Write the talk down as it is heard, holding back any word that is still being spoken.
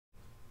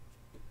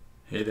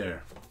Hey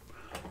there,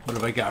 what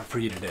have I got for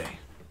you today?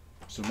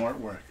 Some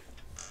artwork.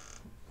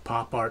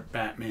 Pop Art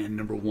Batman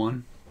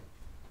 #1.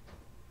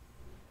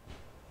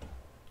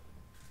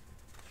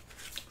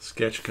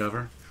 Sketch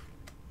cover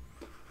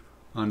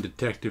on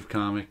Detective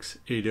Comics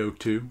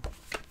 802.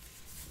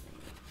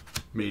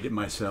 Made it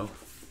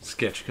myself.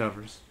 Sketch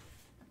covers.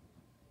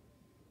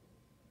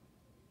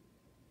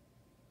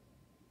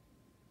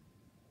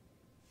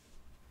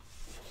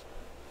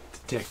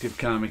 Detective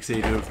Comics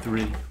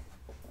 803.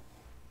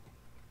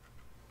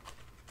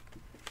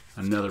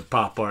 Another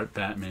pop art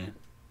Batman.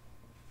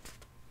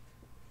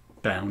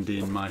 Bound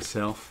in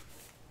myself.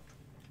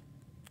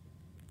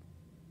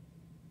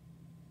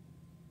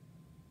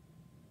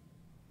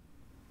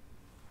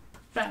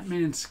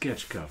 Batman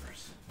sketch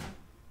covers.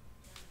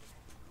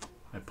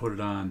 I put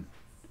it on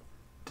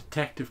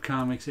Detective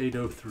Comics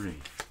 803.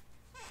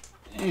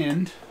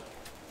 And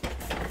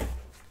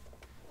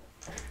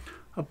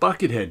a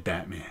Buckethead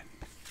Batman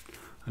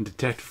on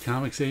Detective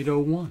Comics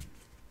 801.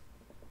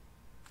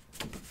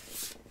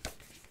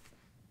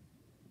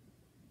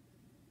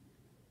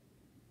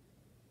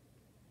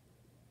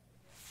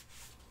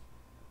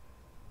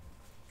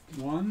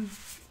 One,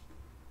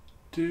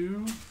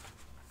 two,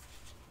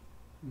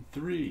 and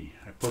three.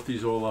 I put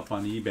these all up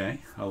on eBay.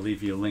 I'll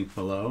leave you a link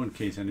below in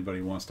case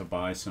anybody wants to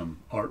buy some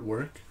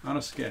artwork on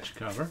a sketch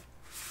cover.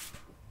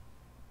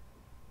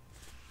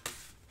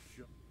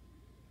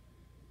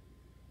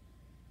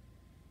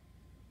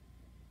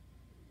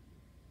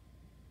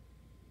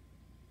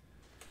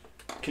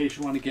 In case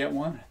you want to get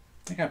one, I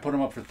think I put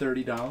them up for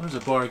 $30, a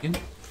bargain.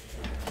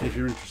 If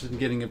you're interested in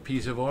getting a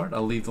piece of art,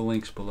 I'll leave the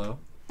links below.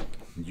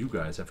 You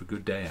guys have a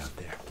good day out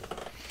there.